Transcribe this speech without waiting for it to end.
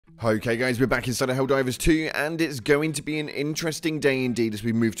Okay guys, we're back inside of Helldivers 2, and it's going to be an interesting day indeed as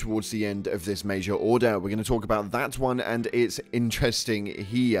we move towards the end of this major order. We're going to talk about that one, and it's interesting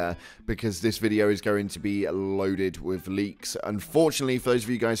here because this video is going to be loaded with leaks. Unfortunately, for those of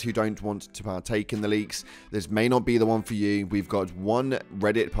you guys who don't want to partake in the leaks, this may not be the one for you. We've got one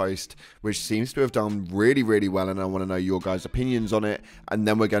Reddit post which seems to have done really well, and I want to know your guys' opinions on it, and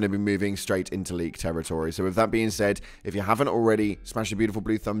then we're going to be moving straight into leak territory. So with that being said, if you haven't already, smash a beautiful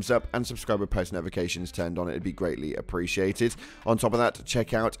blue thumbs up and subscribe with post notifications turned on. It'd be greatly appreciated. On top of that,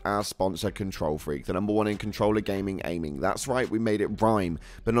 check out our sponsor Control Freak, the #1 in controller gaming aiming. That's right, we made it rhyme.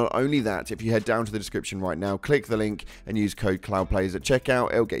 But not only that, if you head down to the description right now, click the link and use code CloudPlayers at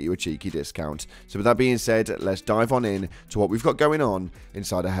checkout, it'll get you a cheeky discount. So with that being said, let's dive on in to what we've got going on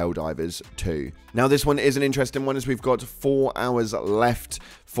inside of Helldivers 2. Now this one is an interesting one as we've got 4 hours left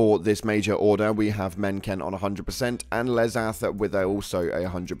for this major order. We have Menken on 100% and Lezath with also a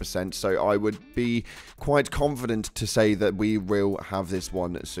 100%, so I would be quite confident to say that we will have this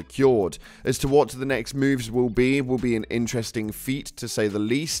one secured. As to what the next moves will be an interesting feat to say the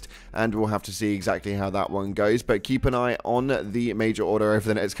least, and we'll have to see exactly how that one goes, but keep an eye on the major order over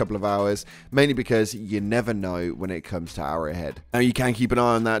the next couple of hours, mainly because you never know when it comes to Arrowhead. Now you can keep an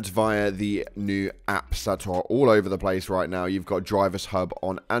eye on that via the new apps that are all over the place right now. You've got Drivers Hub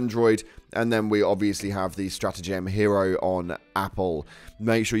on Android, and then we obviously have the Stratagem Hero on Apple.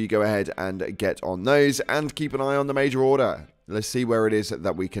 Make sure you go ahead and get on those and keep an eye on the major order. Let's see where it is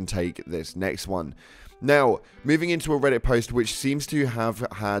that we can take this next one. Now, moving into a Reddit post which seems to have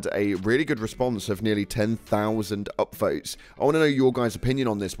had a really good response of nearly 10,000 upvotes. I want to know your guys' opinion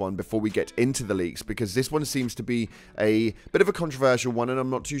on this one before we get into the leaks, because this one seems to be a bit of a controversial one, and I'm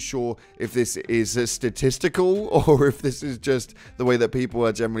not too sure if this is statistical or if this is just the way that people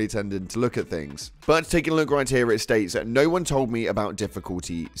are generally tending to look at things. But taking a look right here, it states, "No one told me about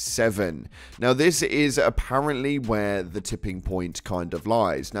difficulty 7. Now, this is apparently where the tipping point kind of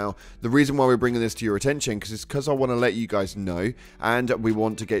lies. Now, the reason why we're bringing this to your attention because I want to let you guys know, and we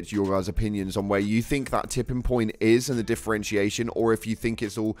want to get your guys' opinions on where you think that tipping point is and the differentiation, or if you think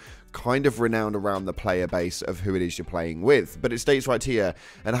it's all kind of renowned around the player base of who it is you're playing with. But it states right here,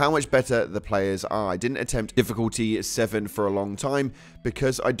 and how much better the players are. I didn't attempt difficulty 7 for a long time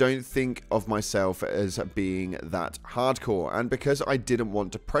because I don't think of myself as being that hardcore, and because I didn't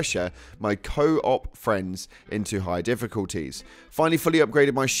want to pressure my co-op friends into high difficulties. Finally fully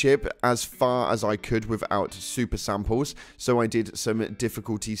upgraded my ship as far as I could without super samples, so I did some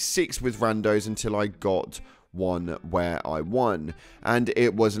difficulty 6 with randos until I got one where I won, and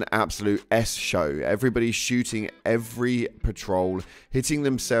it was an absolute S show. Everybody shooting every patrol, hitting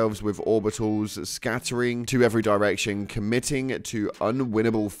themselves with orbitals, scattering to every direction, committing to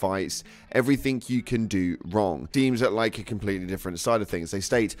unwinnable fights, everything you can do wrong. Seems like a completely different side of things. They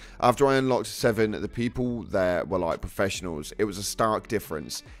state, after I unlocked 7, the people there were like professionals. It was a stark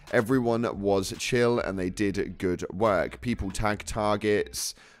difference. Everyone was chill and they did good work. People tag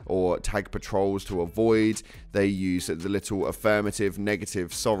targets or tag patrols to avoid. They use the little affirmative,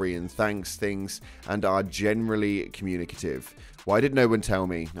 negative, sorry and thanks things, and are generally communicative. Why did no one tell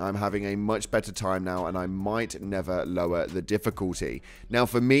me? I'm having a much better time now, and I might never lower the difficulty. Now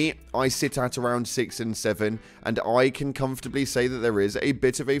for me, I sit at around 6 and 7, and I can comfortably say that there is a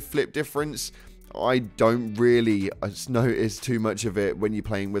bit of a flip difference. I don't really notice too much of it when you're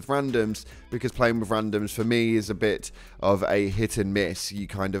playing with randoms, because playing with randoms for me is a bit of a hit and miss. You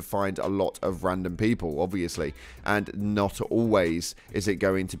kind of find a lot of random people, obviously, and not always is it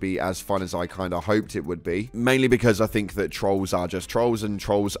going to be as fun as I kind of hoped it would be. Mainly because I think that trolls are just trolls, and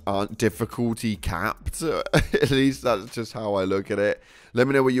trolls aren't difficulty capped. At least that's just how I look at it. Let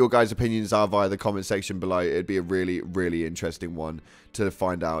me know what your guys' opinions are via the comment section below. It'd be a really interesting one to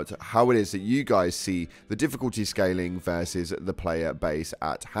find out how it is that you guys see the difficulty scaling versus the player base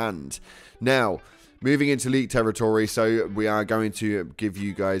at hand. Now, moving into leak territory, so we are going to give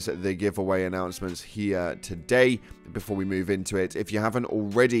you guys the giveaway announcements here today before we move into it. If you haven't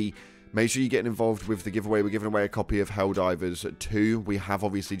already, make sure you get involved with the giveaway. We're giving away a copy of Helldivers 2. We have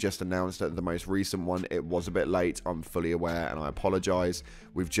obviously just announced the most recent one. It was a bit late, I'm fully aware, and I apologise.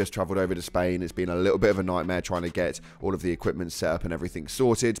 We've just travelled over to Spain. It's been a little bit of a nightmare trying to get all of the equipment set up and everything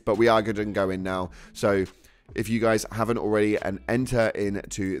sorted, but we are good and going now. So if you guys haven't already, and enter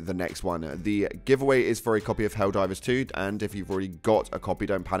into the next one. The giveaway is for a copy of Helldivers 2, and if you've already got a copy,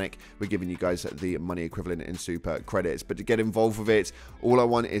 don't panic. We're giving you guys the money equivalent in super credits. But to get involved with it, all I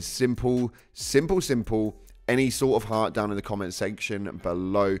want is simple any sort of heart down in the comment section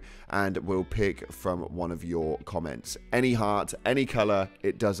below, and we'll pick from one of your comments. Any heart, any color,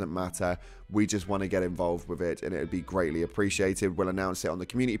 it doesn't matter. We just want to get involved with it, and it would be greatly appreciated. We'll announce it on the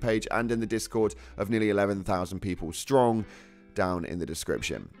community page and in the Discord of nearly 11,000 people strong down in the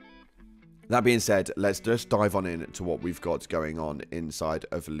description. That being said, let's just dive on into what we've got going on inside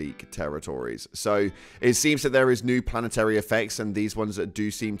of Leak territories. So it seems that there is new planetary effects, and these ones that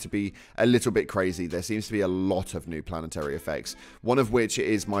do seem to be a little bit crazy. There seems to be a lot of new planetary effects, one of which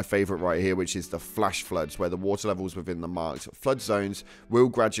is my favorite right here, which is the flash floods, where the water levels within the marked flood zones will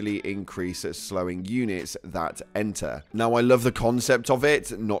gradually increase, slowing units that enter. Now, I love the concept of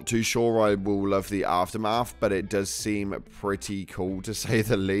it. Not too sure I will love the aftermath, but it does seem pretty cool to say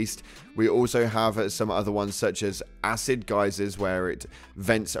the least. We also have some other ones such as acid geysers, where it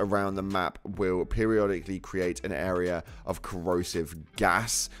vents around the map will periodically create an area of corrosive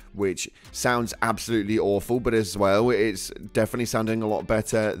gas, which sounds absolutely awful, but as well, it's definitely sounding a lot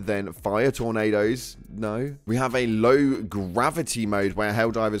better than fire tornadoes. No. We have a low gravity mode where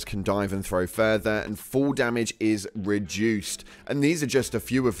Helldivers can dive and throw further, and fall damage is reduced. And these are just a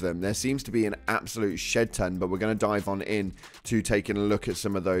few of them. There seems to be an absolute shed ton, but we're going to dive on in to taking a look at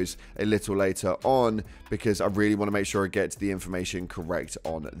some of those a little later on, because I really want to make sure I get the information correct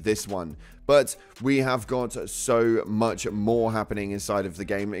on this one. But we have got so much more happening inside of the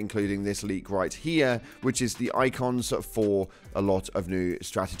game, including this leak right here, which is the icons for a lot of new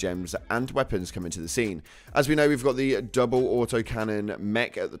stratagems and weapons coming to the scene. As we know, we've got the double autocannon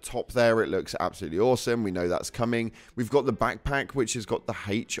mech at the top there. It looks absolutely awesome. We know that's coming. We've got the backpack, which has got the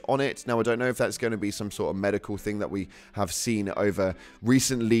H on it. Now, I don't know if that's going to be some sort of medical thing that we have seen over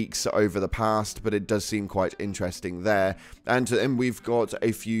recent leaks over the past, but it does seem quite interesting there. And then we've got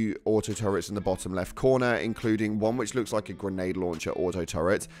a few auto turrets in the bottom left corner, including one which looks like a grenade launcher auto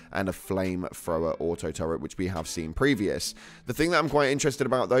turret and a flamethrower auto turret, which we have seen previous. The thing that I'm quite interested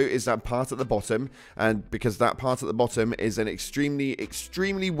about, though, is that part at the bottom, and because that part at the bottom is an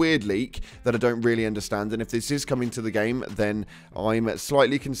extremely weird leak that I don't really understand, and if this is coming to the game, then I'm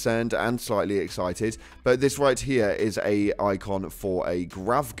slightly concerned and slightly excited. But this right here is a icon for a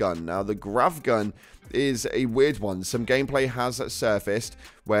grav gun. Now, the grav gun is a weird one. Some gameplay has surfaced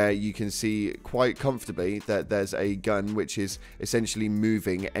where you can see quite comfortably that there's a gun which is essentially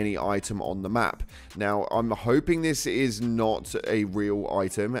moving any item on the map. Now, I'm hoping this is not a real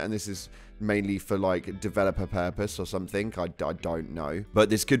item, and this is mainly for like developer purpose or something. I don't know,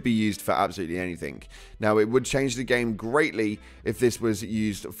 but this could be used for absolutely anything. Now, it would change the game greatly if this was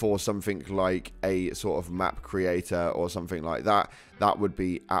used for something like a sort of map creator or something like that. That would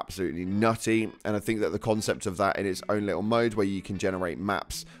be absolutely nutty, and I think that the concept of that in its own little mode where you can generate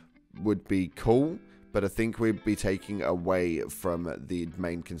maps would be cool. But I think we'd be taking away from the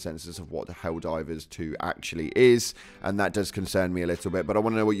main consensus of what Helldivers 2 actually is, and that does concern me a little bit. But I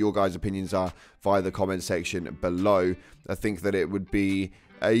want to know what your guys' opinions are via the comment section below. I think that it would be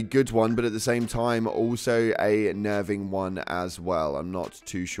a good one, but at the same time also a nerving one as well. I'm not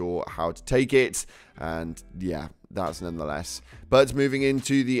too sure how to take it, and yeah, that's nonetheless. But moving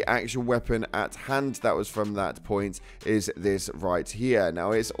into the actual weapon at hand that was from that point is this right here.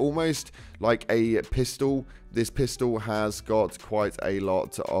 Now, it's almost like a pistol. This pistol has got quite a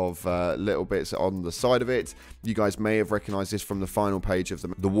lot of little bits on the side of it. You guys may have recognized this from the final page of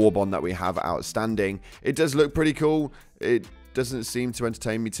the war bond that we have outstanding. It does look pretty cool. It doesn't seem to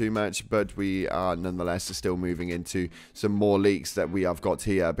entertain me too much, but we are nonetheless still moving into some more leaks that we have got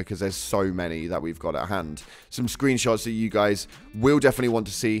here, because there's so many that we've got at hand. Some screenshots that you guys will definitely want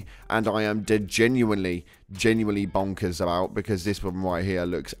to see, and I am genuinely bonkers about, because this one right here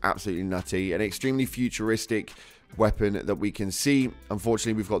looks absolutely nutty. An extremely futuristic weapon that we can see.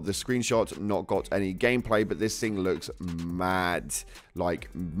 Unfortunately, we've got the screenshot, not got any gameplay, but this thing looks mad, like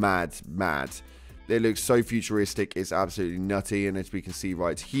mad. It looks so futuristic, it's absolutely nutty. And as we can see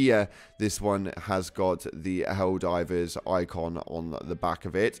right here, this one has got the Helldivers icon on the back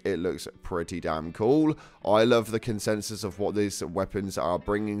of it. It looks pretty damn cool. I love the consensus of what these weapons are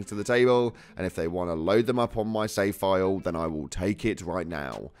bringing to the table, and if they want to load them up on my save file, then I will take it right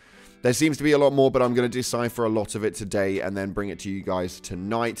now. There seems to be a lot more, but I'm going to decipher a lot of it today and then bring it to you guys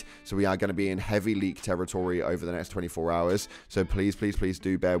tonight. So we are going to be in heavy leak territory over the next 24 hours. So please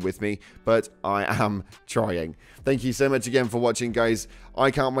do bear with me, but I am trying. Thank you so much again for watching, guys.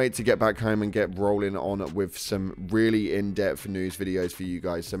 I can't wait to get back home and get rolling on with some really in-depth news videos for you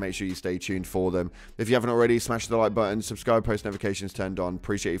guys. So make sure you stay tuned for them. If you haven't already, smash the like button, subscribe, post notifications turned on.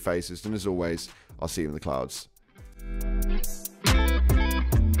 Appreciate your faces. And as always, I'll see you in the clouds.